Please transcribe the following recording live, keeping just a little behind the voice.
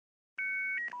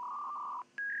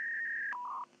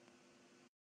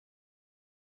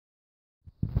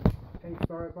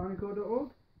geek@barneycore.org,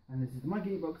 and this is my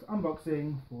Geek box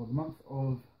unboxing for the month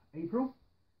of April.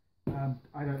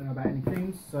 I don't know about any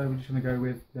themes, so we're just going to go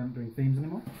with them doing themes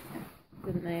anymore.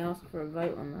 Didn't they ask for a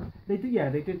vote on that? They did, yeah.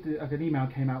 They did. Like an email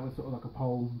came out with sort of like a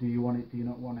poll: do you want it? Do you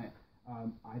not want it?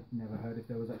 I've never heard if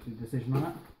there was actually a decision on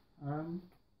that.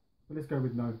 But let's go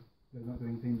with no. They're not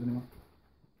doing themes anymore.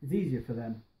 It's easier for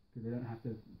them because they don't have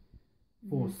to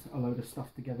force a load of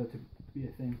stuff together to be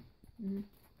a thing.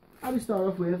 I will start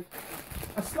off with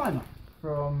a Slimer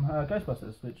from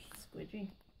Ghostbusters, which Squidgy.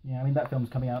 Yeah, I mean that film's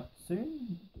coming out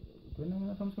soon. Do we know when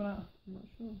that film's coming out? I'm not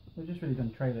sure. They've just really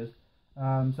done trailers.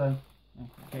 So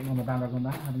getting on the bandwagon on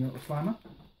that, having a little Slimer.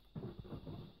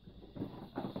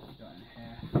 Got in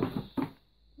here.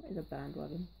 What is a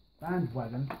bandwagon?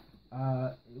 Bandwagon.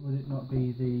 Would it not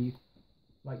be the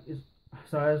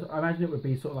so I imagine it would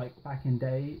be sort of like back in the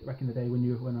day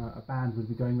when a band would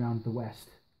be going around the West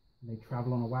and they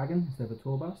travel on a wagon instead of a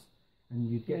tour bus, and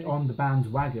you'd get on the band's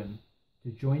wagon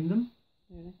to join them.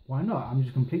 Really? Why not? I'm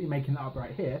just completely making that up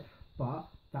right here, but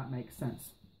that makes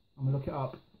sense. I'm gonna look it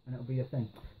up and it'll be a thing.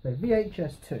 So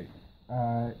VHS 2.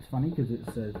 It's funny because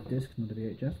it's a disc, not a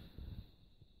VHS.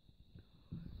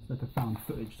 It's like a found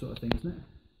footage sort of thing, isn't it?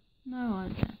 No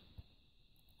idea.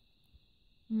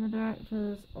 And the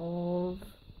directors of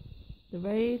The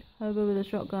Raid, Hobo with a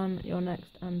Shotgun, You're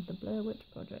Next, and The Blair Witch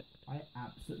Project. I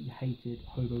absolutely hated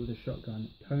Hobo with a Shotgun.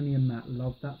 Tony and Matt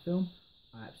loved that film.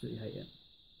 I absolutely hate it.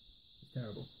 It's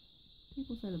terrible.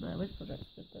 People say The Blair Witch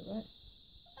Project's good though, right?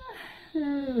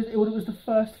 It was the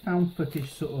first found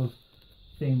footage sort of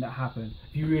thing that happened.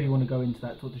 If you really want to go into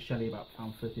that, talk to Shelley about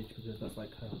found footage, because that's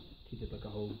like her. She did like a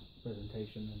whole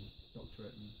presentation and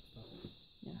doctorate and stuff.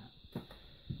 Yeah.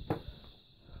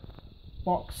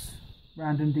 Box,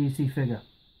 random DC figure.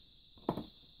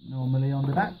 Normally on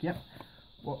the back, yep.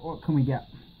 What can we get?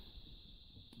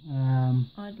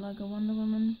 I'd like a Wonder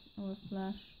Woman or a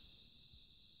Flash.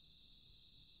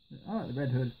 I like the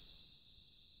Red Hood.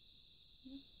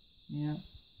 Yeah.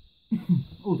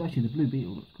 Oh, actually the Blue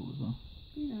Beetle looks cool as well.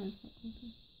 Yeah, it's quite cool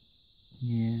too.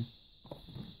 Yeah.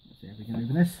 Let's see if we can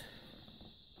open this.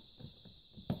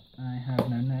 I have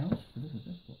no nails, so this is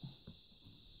difficult.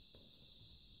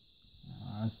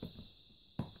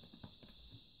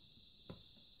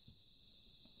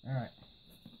 Alright.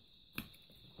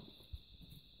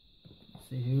 Let's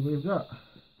see who we've got.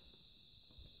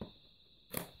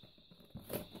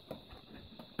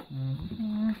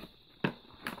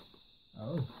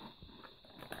 Oh.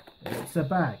 It's a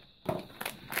bag.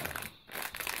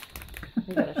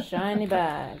 We got a shiny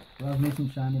bag. Love me some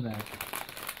shiny bags.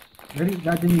 Ready?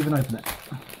 That didn't even open it.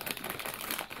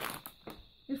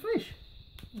 It's fish.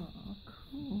 Oh,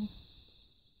 cool.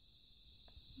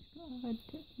 He's got a red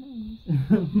tip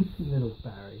nose. Little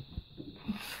Barry.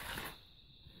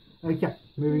 Okay,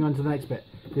 moving on to the next bit.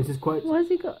 This is quite... Why has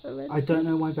he got a red I don't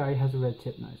know why Barry has a red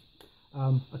tip nose.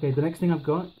 Okay, the next thing I've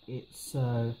got, it's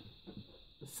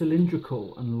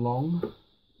cylindrical and long.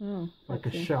 Oh, like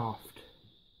a shaft.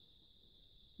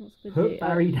 Not Squidgy. Put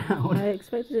Barry down. I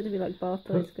expected it to be like Bath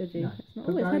Boy Squidgy. No, it's not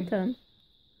always head turns.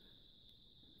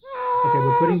 Okay,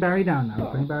 we're putting Barry down now.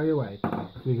 We're putting Barry away.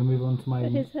 So we can move on to my...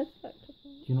 But his head's back to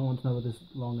front. Do you not want to know what this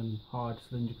long and hard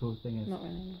cylindrical thing is? Not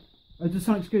really. Oh, it's a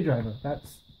sonic screwdriver.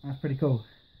 That's pretty cool.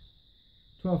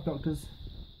 12 Doctors.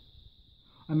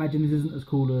 I imagine this isn't as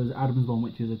cool as Adam's one,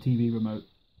 which is a TV remote.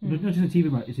 Not just a TV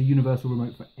remote, it's a universal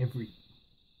remote for every...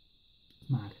 It's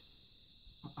mad.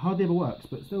 Hardly ever works,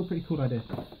 but still a pretty cool idea.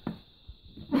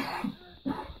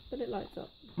 But it lights up.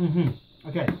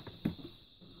 Okay.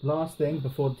 Last thing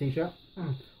before the t-shirt.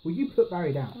 Will you put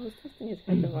Barry down? I was testing his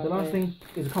head the right way. The last thing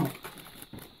is a comic.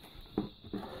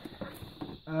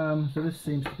 So this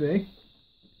seems to be...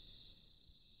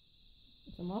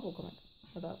 It's a Marvel comic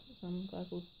about some guy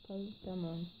called Poe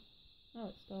Dameron. Oh,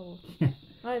 it's Star Wars.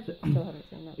 I still haven't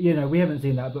seen that. You know, we haven't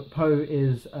seen that, but Poe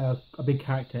is a big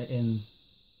character in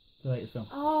the latest film.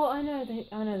 Oh, I know the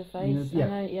face. You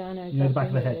know, yeah. I know. You know the back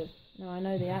of the head. It is. No, I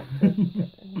know the actor.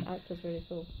 The actor's really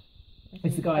cool.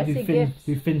 It's the guy who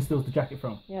Finn steals the jacket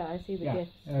from. Yeah, I see the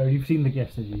gifts. You've seen the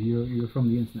gifts, did you? You're from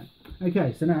the internet.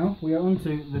 Okay, so now we are on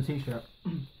to the t-shirt.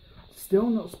 Still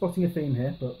not spotting a theme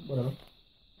here, but whatever.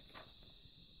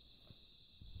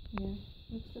 Yeah,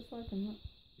 looks just like him.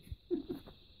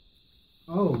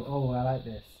 Oh, I like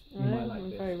this. You might like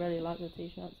this. I very rarely like the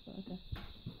t-shirts, but okay.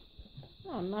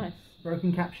 Oh, nice.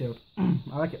 Broken cap shield.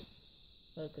 I like it.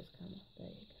 Focus camera. There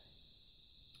you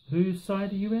go. Whose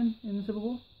side are you in the Civil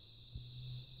War?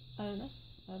 I don't know.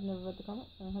 I've never read the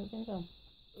comics, so I haven't seen the film.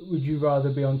 Would you rather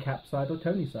be on Cap's side or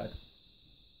Tony's side?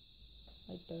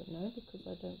 I don't know because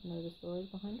I don't know the stories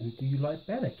behind Who it. do you like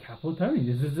better, Cap or Tony?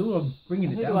 This is all I'm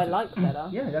bringing it Who down do I to. like better?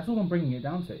 Yeah, that's all I'm bringing it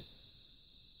down to.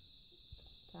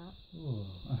 Cat.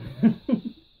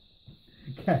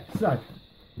 Okay, so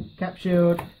Cap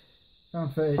Shield,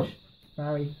 found footage,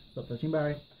 Barry, stop touching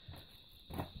Barry.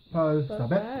 Poe, But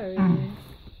stop it. Barry.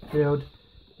 Shield,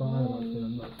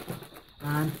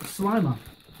 and Slimer.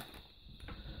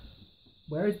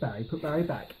 Where is Barry? Put Barry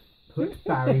back. Put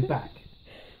Barry back.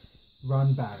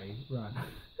 Run, Barry, run.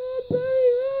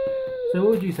 So what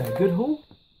would you say? Good haul?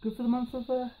 Good for the month of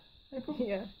April?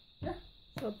 Yeah. Yeah.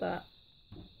 It's not that.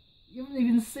 You haven't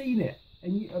even seen it.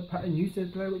 And you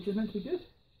said Blair Witch is meant to be good?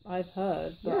 I've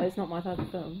heard, but Yeah. it's not my type of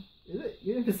film. Is it?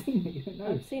 You've never seen it, you don't know.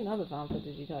 I've seen other found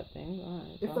footage type things.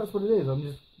 Alright, If well. that's what it is, I'm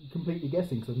just completely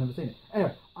guessing because I've never seen it.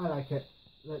 Anyway, I like it.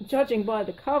 Judging by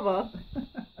the cover.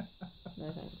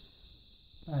 No thanks.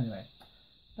 Anyway,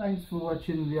 thanks for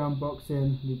watching the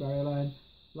unboxing. Leave Barry alone.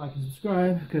 Like and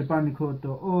subscribe. Go to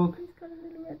bindingcord.org. He's got a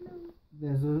little red nose.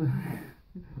 There's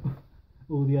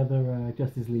all the other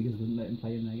Justice Leaguers wouldn't let him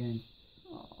play in their game.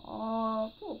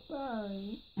 Aww, poor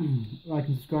Barry. Like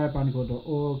and subscribe,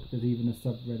 bindingcord.org. There's even a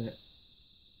subreddit.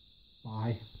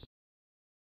 Bye.